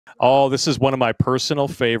Oh, this is one of my personal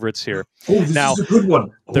favorites here. Oh, this Now, is a good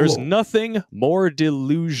one. There's Oh. nothing more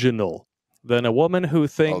delusional than a woman who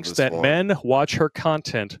thinks this that one. men watch her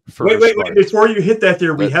content for Wait. her smarts. Before you hit that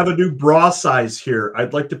there, we Let- have a new bra size here.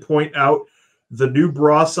 I'd like to point out the new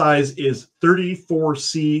bra size is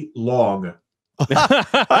 34C long.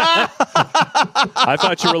 I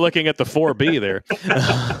thought you were looking at the 4B there.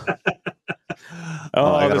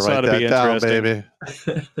 I gotta this ought write to be that down, interesting.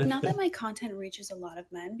 baby. Not that my content reaches a lot of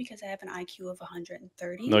men because I have an IQ of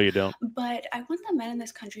 130. No, you don't. But I want the men in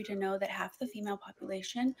this country to know that half the female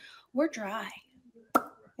population, we're dry.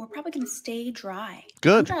 We're probably going to stay dry.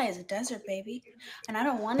 Good. I'm dry as a desert, baby. And I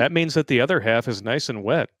don't want That means that the other half is nice and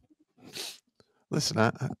wet.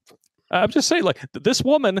 Listen, I'm just saying, like, this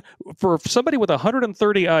woman, for somebody with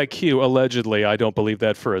 130 IQ, allegedly, I don't believe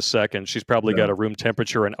that for a second. She's probably got a room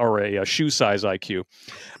temperature or a shoe size IQ.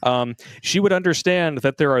 She would understand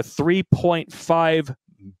that there are 3.5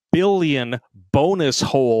 billion bonus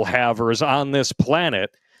hole havers on this planet.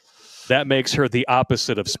 That makes her the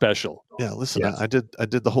opposite of special. yeah, listen, Yes. I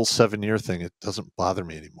did the whole 7-year thing. It doesn't bother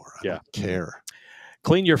me anymore. I Yeah. don't care.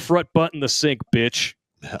 Clean your front butt in the sink, bitch.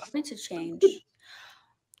 it to change.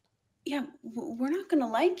 Yeah, we're not going to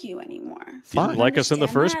like you anymore. Fine. You Like us in the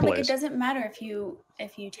understand first that? Like, place. it doesn't matter if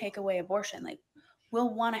you take away abortion. Like, we'll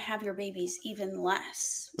want to have your babies even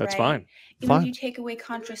less. That's right? fine. Even Fine. if you take away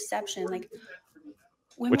contraception, like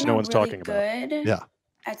women Which no are one's really talking about. good Yeah.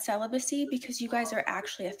 at celibacy because you guys are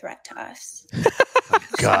actually a threat to us.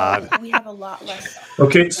 God. So we have a lot less.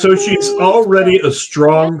 Okay, so she's already a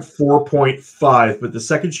strong 4.5, but the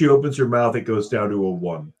second she opens her mouth, it goes down to a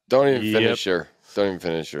 1. Don't even Yep. finish her. Don't even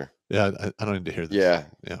finish her. Yeah, I don't need to hear this. Yeah.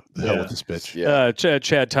 Yeah. The hell Yeah. with this bitch. Yeah.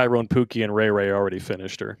 Chad, Tyrone, Pookie, and Ray Ray already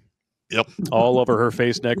finished her. Yep. All over her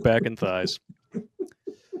face, neck, back, and thighs.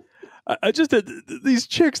 I just these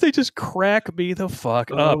chicks, they just crack me the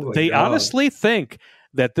fuck up. my They God. honestly think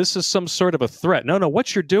that this is some sort of a threat. No,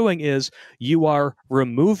 what you're doing is you are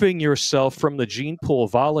removing yourself from the gene pool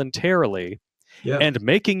voluntarily Yeah. and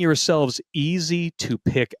making yourselves easy to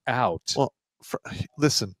pick out. Well,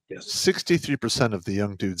 listen, Yes. 63% of the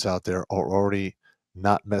young dudes out there are already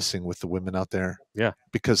not messing with the women out there. Yeah.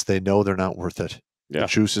 Because they know they're not worth it. Yeah. The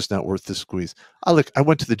juice is not worth the squeeze. I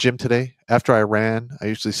went to the gym today. After I ran, I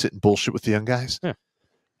usually sit and bullshit with the young guys. Yeah.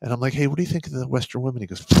 And I'm like, hey, what do you think of the Western women? He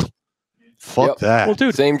goes, fuck Yep. that. Well,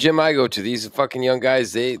 dude, Same gym I go to. These fucking young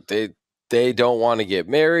guys, they don't want to get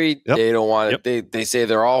married. Yep. They don't want to. They say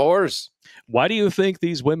they're all whores. why do you think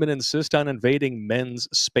these women insist on invading men's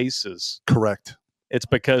spaces? Correct. It's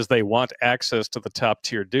because they want access to the top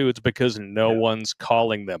tier dudes because no one's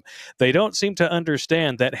calling them. They don't seem to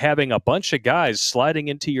understand that having a bunch of guys sliding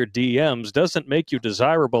into your DMs doesn't make you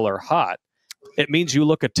desirable or hot. It means you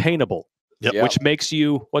look attainable, Yep. which makes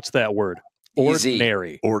you, what's that word? Easy.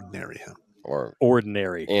 Ordinary. Ordinary. Huh? Or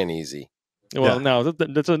Ordinary. and easy. Well, Yeah. no,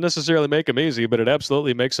 that doesn't necessarily make them easy, but it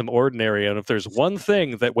absolutely makes them ordinary. And if there's one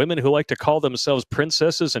thing that women who like to call themselves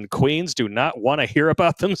princesses and queens do not want to hear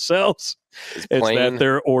about themselves, it's plain. that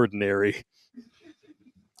they're ordinary.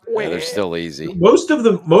 Yeah, they're still easy. Most of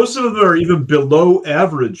them are even below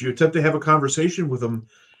average. You attempt to have a conversation with them,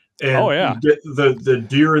 and you get the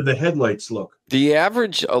deer in the headlights look.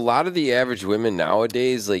 A lot of the average women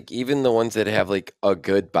nowadays, like even the ones that have like a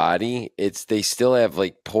good body, they still have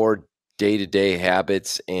like poor day-to-day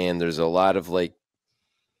habits, and there's a lot of like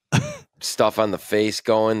stuff on the face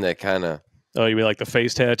going that kind of Oh, you mean like the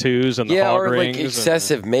face tattoos and the hog or rings? like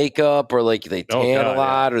excessive makeup, or like they tan God, a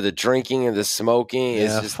lot, or the drinking and the smoking. Yeah,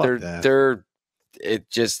 It's just fuck that. they're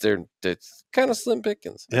kind of slim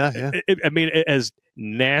pickings. Yeah, yeah. I mean, as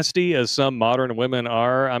nasty as some modern women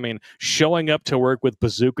are, I mean, showing up to work with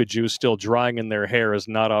bazooka juice still drying in their hair is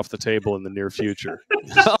not off the table in the near future.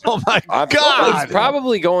 Oh my God! It's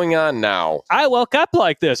probably going on now. I woke up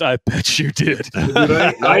like this. I bet you did. Dude,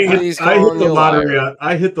 I Nobody's hit calling the you a lottery. liar.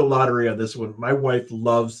 I hit the lottery on this one. My wife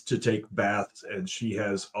loves to take baths, and she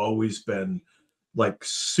has always been like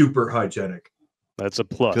super hygienic. That's a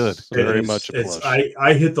plus. Good. Very much a plus.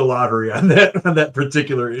 I hit the lottery on that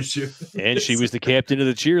particular issue. And she was the captain of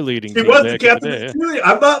the cheerleading She team was the back in captain the of day. the cheerleading.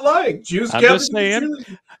 I'm not lying. She was I'm captain just of the saying,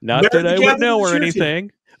 cheerleading. not Married that the I would captain know of the or cheer team.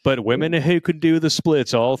 anything, but women who can do the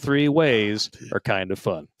splits all three ways are kind of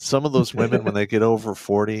fun. Some of those women, when they get over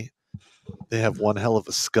 40, they have one hell of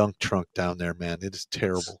a skunk trunk down there, man. It is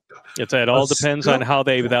terrible. It all A depends on skunk how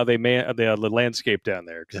they man the landscape down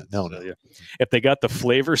there. Yeah, no. If they got the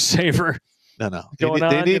flavor saver, No. Going They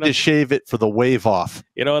on, need you know? to shave it for the wave off.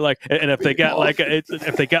 like, and if they got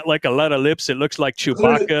if they got like a lot of lips, it looks like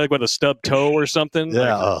Chewbacca with a stub toe or something.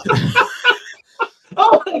 Yeah. Like,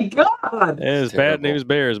 Oh my God! It's bad news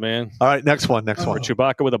bears, man. All right, next one.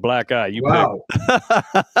 Chewbacca with a black eye. You wow.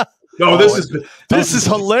 pick. No, this is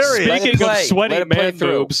hilarious. Speaking of sweaty man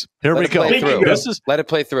boobs, here we go. Let it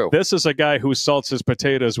play through. This is a guy who salts his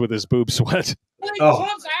potatoes with his boob sweat.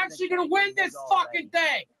 Trump's actually going to win this fucking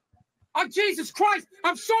thing. Oh, Jesus Christ.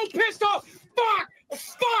 I'm so pissed off. Fuck.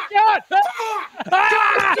 God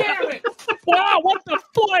damn it. Wow, what the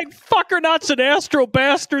flying fucker nuts and astro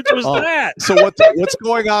bastards was that? So what's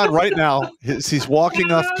going on right now is he's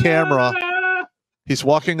walking off camera. He's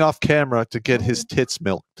walking off camera to get his tits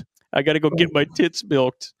milked. I got to go get my tits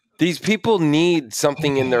milked. These people need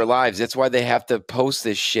something in their lives. That's why they have to post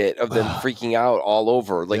this shit of them freaking out all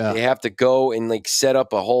over. Like they have to go and like set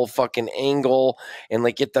up a whole fucking angle and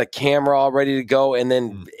like get the camera all ready to go and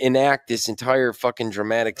then enact this entire fucking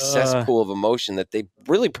dramatic cesspool of emotion that they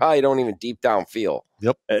really probably don't even deep down feel.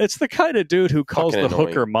 Yep. It's the kind of dude who calls the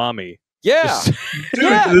hooker mommy. Yeah.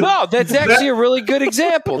 No, that's actually a really good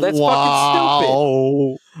example. That's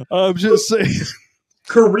fucking stupid. I'm just saying.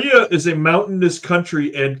 Korea is a mountainous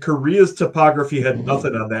country, and Korea's topography had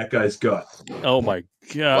nothing on that guy's gut. Oh my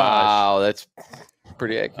god! Wow, that's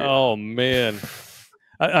pretty accurate. Oh man,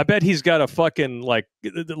 I bet he's got a fucking like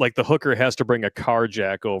the hooker has to bring a car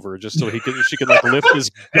jack over just so she can like lift his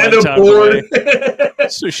gun and a board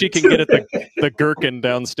so she can get at the gherkin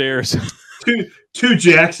downstairs. Two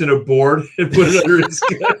jacks and a board and put it under his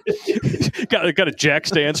gun. got a jack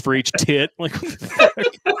stands for each tit. Like, what the fuck?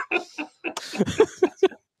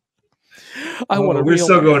 We're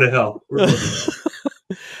still going to hell.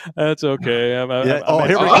 That's okay. Here we go.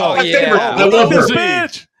 I love her.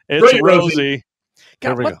 Bitch. It's Great, Rosie.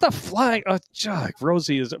 God, what go. the flying?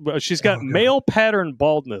 Rosie is. She's got male pattern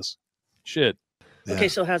baldness. Shit. Yeah. Okay,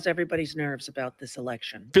 so how's everybody's nerves about this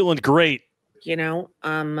election? Feeling great. You know,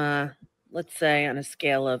 let's say on a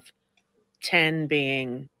scale of 10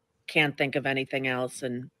 being can't think of anything else,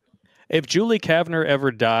 and if Julie Kavner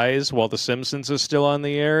ever dies while The Simpsons is still on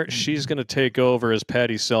the air, she's going to take over as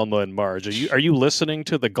Patty, Selma, and Marge. Are you listening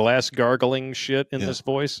to the glass gargling shit in this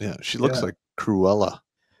voice? Yeah, she looks like Cruella.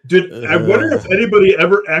 I wonder if anybody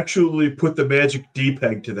ever actually put the magic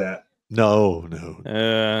D-peg to that. No.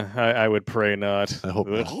 I would pray not. I hope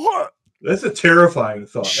not. That's a terrifying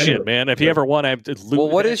thought. Shit, anyway. man. If you ever want to... Well,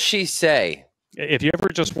 what does she say? If you ever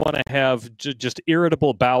just want to have just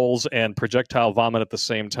irritable bowels and projectile vomit at the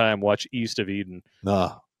same time, watch East of Eden.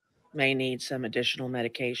 May need some additional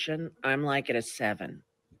medication. I'm like at a 7.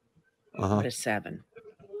 At a 7.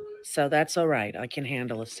 So that's all right. I can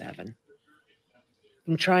handle a 7.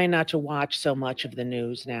 I'm trying not to watch so much of the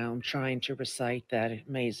news now. I'm trying to recite that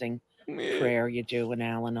amazing prayer you do in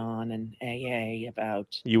Al-Anon and AA about...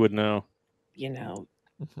 You would know. You know...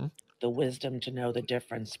 the wisdom to know the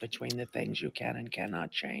difference between the things you can and cannot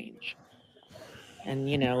change. And,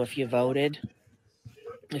 you know, if you voted,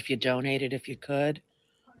 if you donated, if you could,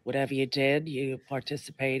 whatever you did, you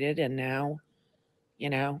participated. And now, you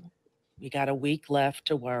know, you got a week left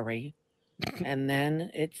to worry. And then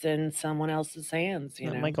it's in someone else's hands, you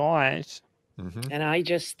know. Oh, my gosh. And I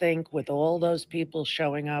just think with all those people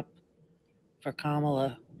showing up for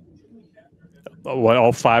Kamala... What,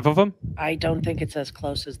 all 5 of them? I don't think it's as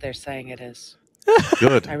close as they're saying it is.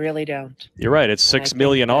 Good. I really don't. You're right. It's 6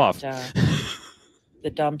 million off. The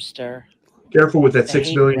dumpster. Careful with that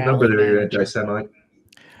 6 million number there, you're anti-Semite.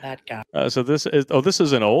 That guy. So this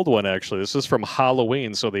is an old one, actually. This is from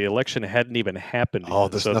Halloween, so the election hadn't even happened yet. Oh,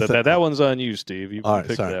 there's so nothing... that one's on you, Steve. You right,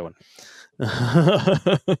 picked that one.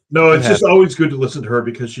 No, it's just always good to listen to her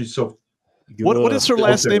because she's so... What is her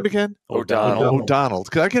last name again? O'Donnell.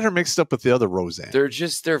 Could I get her mixed up with the other Roseanne?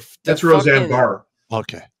 That's Roseanne Barr.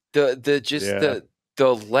 Okay. The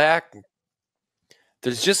lack.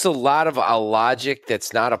 There's just a lot of logic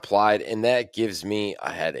that's not applied, and that gives me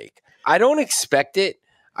a headache. I don't expect it.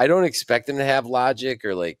 I don't expect them to have logic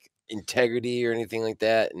or like integrity or anything like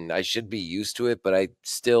that, and I should be used to it. But I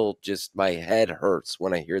still just my head hurts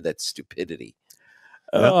when I hear that stupidity.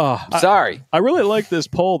 Sorry. I really like this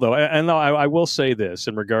poll, though. And I will say this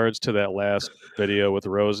in regards to that last video with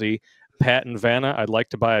Rosie, Pat and Vanna, I'd like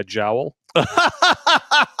to buy a jowl.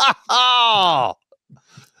 Oh,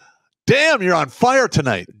 damn, you're on fire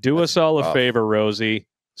tonight. Do us all a favor, Rosie.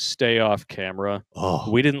 Stay off camera.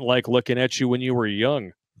 We didn't like looking at you when you were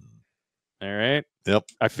young. All right? Yep.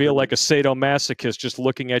 I feel like a sadomasochist just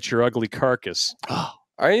looking at your ugly carcass. Are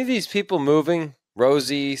any of these people moving?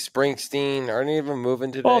 Rosie, Springsteen, aren't any of them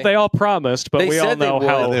moving today? Oh, they all promised, but we all know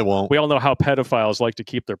how they won't. We all know how pedophiles like to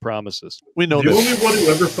keep their promises. We know the only one who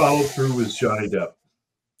ever followed through was Johnny Depp.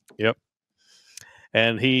 Yep.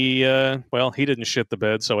 And he didn't shit the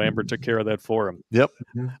bed, so Amber took care of that for him. Yep.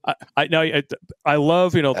 I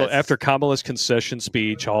love, after Kamala's concession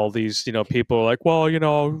speech, all these, people are like, well,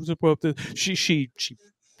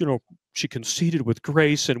 she conceded with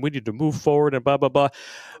grace, and we need to move forward, and blah blah blah.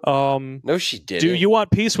 No, she didn't. Do you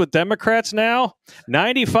want peace with Democrats now?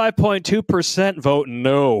 95.2% vote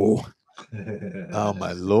no. Oh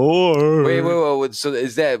my Lord! Wait. So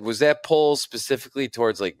was that poll specifically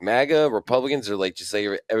towards like MAGA Republicans, or like just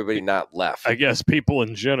like everybody not left? I guess people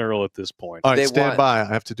in general at this point. All right, stand by. I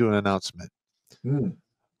have to do an announcement.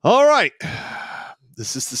 All right,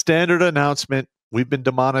 this is the standard announcement. We've been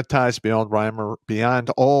demonetized beyond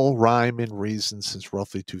all rhyme and reason since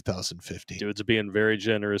roughly 2015. Dudes are being very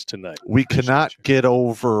generous tonight. We cannot get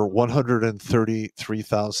over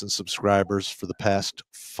 133,000 subscribers for the past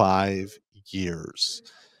 5 years.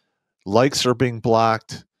 Likes are being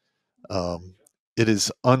blocked. It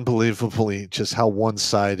is unbelievably just how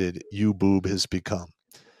one-sided YouBoob has become.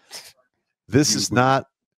 This is not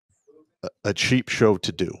a cheap show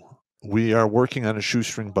to do. We are working on a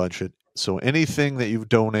shoestring budget. So anything that you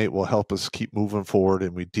donate will help us keep moving forward,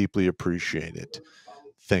 and we deeply appreciate it.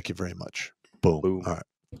 Thank you very much. Boom. All right.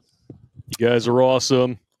 You guys are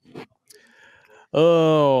awesome.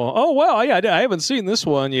 Oh, wow. Yeah, I haven't seen this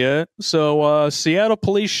one yet. So Seattle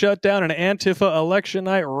police shut down an Antifa election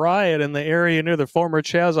night riot in the area near the former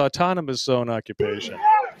Chaz Autonomous Zone occupation.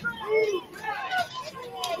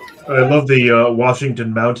 I love the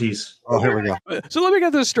Washington Mounties. Oh, here we go. So let me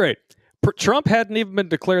get this straight. Trump hadn't even been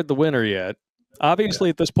declared the winner yet.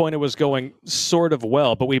 Obviously, at this point, it was going sort of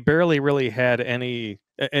well, but we barely really had any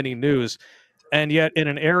news. And yet, in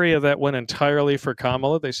an area that went entirely for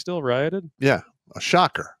Kamala, they still rioted? Yeah, a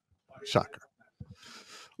shocker.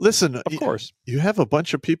 Listen, of course. You have a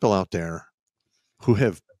bunch of people out there who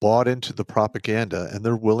have bought into the propaganda, and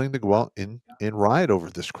they're willing to go out and riot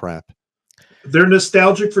over this crap. They're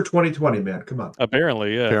nostalgic for 2020, man. Come on.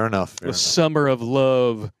 Apparently, yeah. Fair enough. Summer of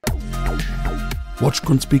love. Watch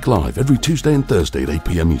Grunt Speak live every Tuesday and Thursday at 8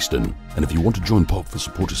 p.m. Eastern. And if you want to join Pop for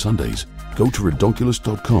Supporter Sundays, go to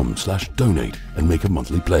redonkulous.com/donate and make a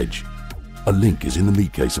monthly pledge. A link is in the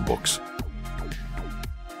meat caser box.